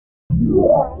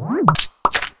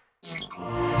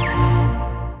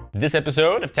This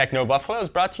episode of Techno Buffalo is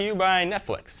brought to you by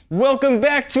Netflix. Welcome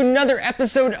back to another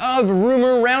episode of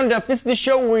Rumor Roundup. This is the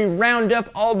show where we round up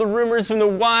all the rumors from the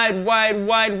wide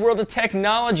world of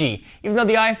technology. Even though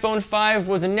the iPhone 5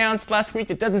 was announced last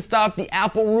week, it doesn't stop the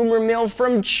Apple rumor mill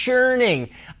from churning.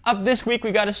 Up this week,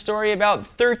 we got a story about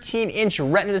 13-inch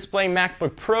Retina display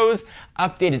MacBook Pros,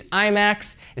 updated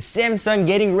iMacs, is Samsung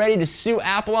getting ready to sue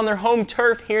Apple on their home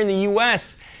turf here in the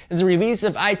US? Does the release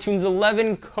of iTunes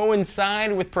 11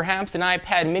 coincide with perhaps an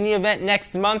iPad mini event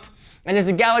next month? And is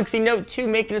the Galaxy Note 2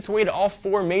 making its way to all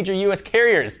 4 major US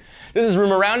carriers? This is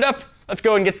Rumor Roundup. Let's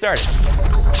go and get started.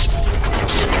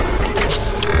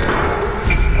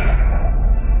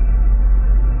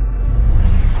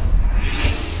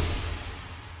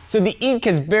 So the ink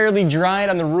has barely dried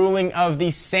on the ruling of the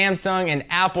Samsung and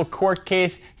Apple court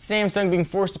case. Samsung being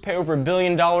forced to pay over $1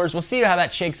 billion. We'll see how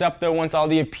that shakes up though once all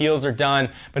the appeals are done.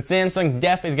 But Samsung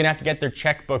definitely is going to have to get their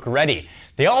checkbook ready.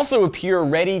 They also appear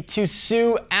ready to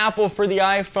sue Apple for the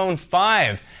iPhone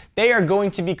 5. They are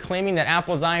going to be claiming that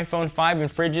Apple's iPhone 5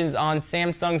 infringes on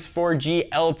Samsung's 4G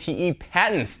LTE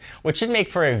patents, which should make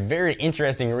for a very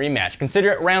interesting rematch.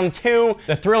 Consider it round 2,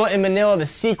 the Thrilla in Manila, the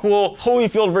sequel,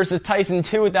 Holyfield versus Tyson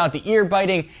 2 without the ear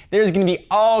biting. There's going to be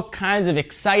all kinds of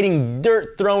exciting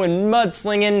dirt throwing,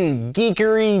 mudslinging,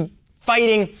 geekery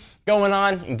fighting going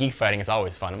on. And geek fighting is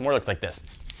always fun. It more looks like this.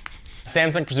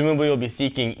 Samsung presumably will be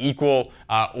seeking equal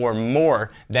or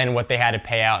more than what they had to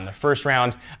pay out in the first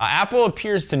round. Apple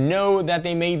appears to know that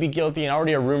they may be guilty, and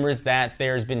already are rumors that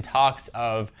there's been talks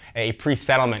of a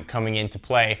pre-settlement coming into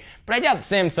play. But I doubt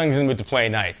Samsung's in the mood to play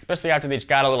nice, especially after they just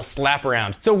got a little slap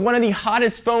around. So one of the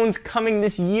hottest phones coming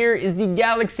this year is the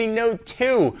Galaxy Note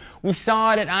 2. We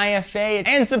saw it at IFA,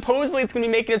 and supposedly it's going to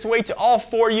be making its way to all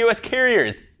 4 US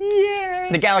carriers. Yeah.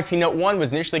 The Galaxy Note 1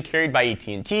 was initially carried by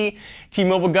AT&T.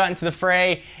 T-Mobile got into the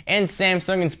fray, and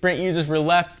Samsung and Sprint users were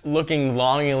left looking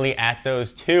longingly at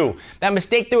those two. That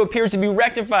mistake, though, appears to be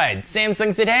rectified.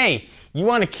 Samsung said, hey, you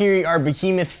want to carry our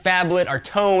behemoth phablet, our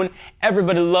tone.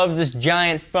 Everybody loves this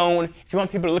giant phone. If you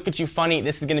want people to look at you funny,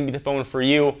 this is going to be the phone for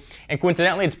you. And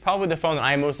coincidentally, it's probably the phone that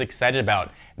I'm most excited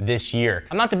about this year.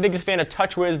 I'm not the biggest fan of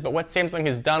TouchWiz, but what Samsung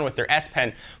has done with their S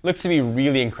Pen looks to be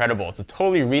really incredible. It's a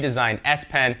totally redesigned S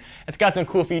Pen. It's got some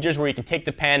cool features where you can take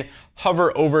the pen,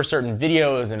 hover over certain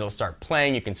videos, and it'll start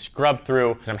playing. You can scrub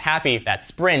through. And I'm happy that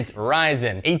Sprint,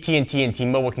 Verizon, AT&T, and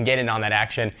T-Mobile can get in on that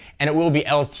action, and it will be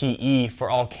LTE for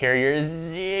all carriers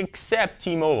except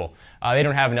T-Mobile. They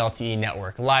don't have an LTE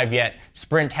network live yet.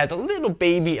 Sprint has a little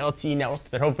baby LTE network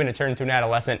they're hoping to turn to an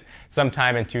adolescent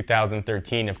sometime in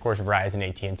 2013. Of course, Verizon and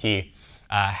AT&T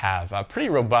have pretty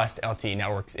robust LTE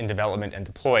networks in development and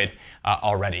deployed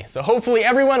already. So hopefully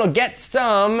everyone will get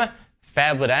some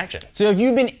phablet action. So if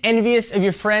you've been envious of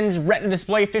your friend's Retina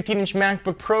display 15-inch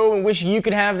MacBook Pro and wish you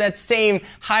could have that same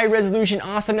high-resolution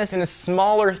awesomeness in a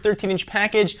smaller 13-inch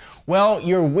package, well,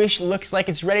 your wish looks like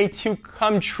it's ready to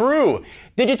come true.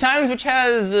 DigiTimes, which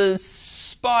has a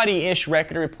spotty-ish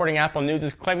record of reporting Apple news,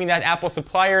 is claiming that Apple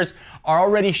suppliers are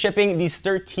already shipping these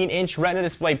 13-inch Retina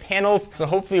display panels, so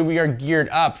hopefully we are geared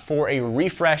up for a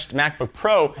refreshed MacBook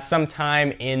Pro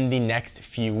sometime in the next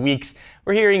few weeks.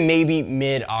 We're hearing maybe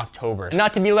mid-October. And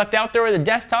not to be left out there are the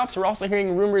desktops. We're also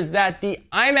hearing rumors that the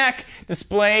iMac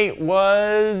display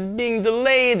was being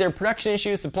delayed. There are production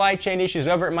issues, supply chain issues,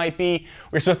 whatever it might be.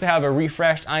 We're supposed to have a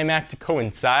refreshed iMac to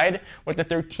coincide with the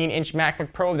 13-inch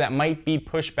MacBook Pro that might be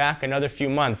pushed back another few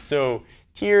months. So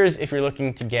tears if you're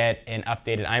looking to get an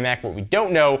updated iMac. What we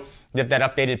don't know is if that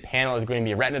updated panel is going to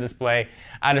be a Retina display.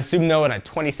 I'd assume though on a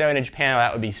 27-inch panel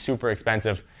that would be super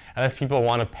expensive. Unless people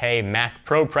want to pay Mac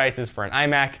Pro prices for an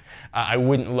iMac, I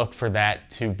wouldn't look for that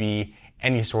to be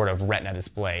any sort of Retina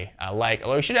display.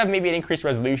 Although we should have maybe an increased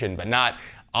resolution, but not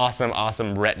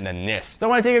awesome Retina-ness. So I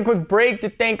want to take a quick break to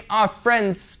thank our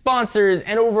friends, sponsors,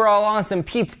 and overall awesome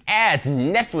peeps ads.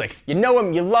 Netflix. You know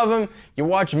them, you love them, you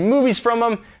watch movies from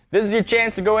them. This is your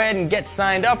chance to go ahead and get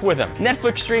signed up with them.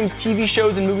 Netflix streams TV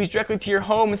shows and movies directly to your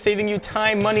home, saving you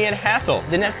time, money, and hassle.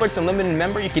 As a Netflix Unlimited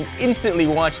member, you can instantly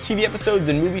watch TV episodes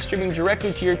and movie streaming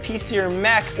directly to your PC or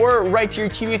Mac, or right to your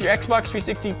TV with your Xbox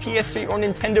 360, PS3, or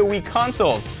Nintendo Wii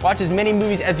consoles. Watch as many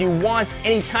movies as you want,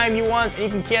 anytime you want, and you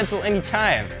can cancel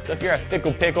anytime. So if you're a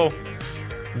fickle pickle,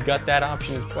 you've got that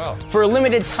option as well. For a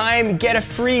limited time, get a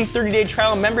free 30-day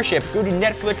trial membership. Go to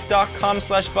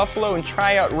netflix.com/buffalo and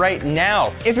try out right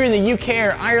now. If you're in the UK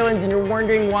or Ireland and you're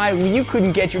wondering why you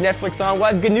couldn't get your Netflix on, well,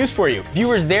 I have good news for you.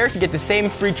 Viewers there can get the same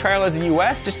free trial as the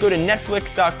US. Just go to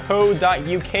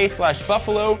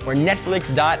netflix.co.uk/buffalo or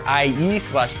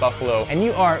netflix.ie/buffalo, and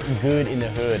you are good in the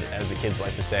hood, as the kids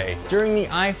like to say. During the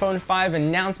iPhone 5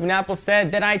 announcement, Apple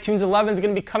said that iTunes 11 is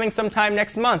going to be coming sometime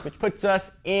next month, which puts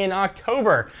us in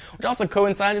October, which also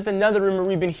coincides with another rumor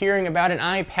we've been hearing about an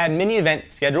iPad mini event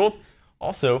scheduled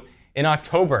also in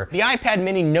October. The iPad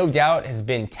mini, no doubt, has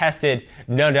been tested.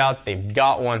 No doubt they've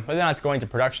got one. Whether or not it's going to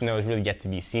production, though, is really yet to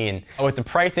be seen. With the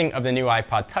pricing of the new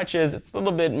iPod Touches, it's a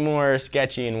little bit more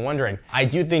sketchy and wondering. I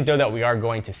do think, though, that we are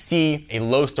going to see a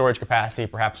low storage capacity,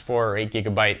 perhaps 4 or 8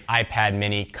 gigabyte iPad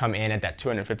mini come in at that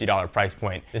 $250 price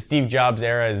point. The Steve Jobs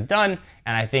era is done,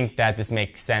 and I think that this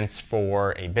makes sense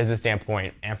for a business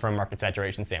standpoint and from a market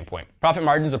saturation standpoint. Profit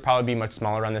margins will probably be much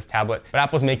smaller on this tablet, but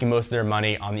Apple's making most of their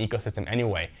money on the ecosystem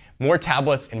anyway. More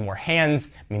tablets in more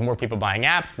hands mean more people buying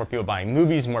apps, more people buying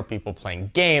movies, more people playing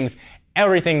games.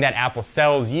 Everything that Apple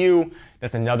sells you,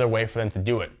 that's another way for them to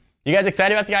do it. You guys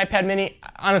excited about the iPad mini?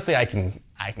 Honestly, I can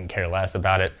care less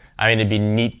about it. I mean, it'd be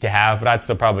neat to have, but I'd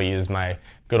still probably use my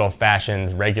good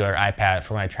old-fashioned regular iPad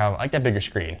for when I travel. I like that bigger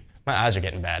screen. My eyes are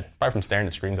getting bad, probably from staring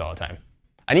at screens all the time.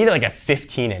 I need like a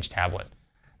 15-inch tablet.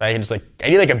 I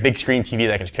need like a big screen TV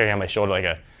that I can just carry on my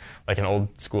shoulder like an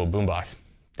old school boombox.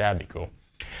 That'd be cool.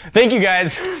 Thank you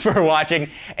guys for watching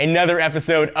another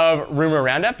episode of Rumor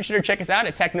Roundup. Be sure to check us out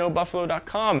at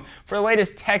technobuffalo.com for the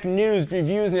latest tech news,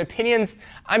 reviews, and opinions.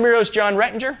 I'm your host, John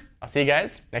Rettinger. I'll see you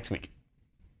guys next week.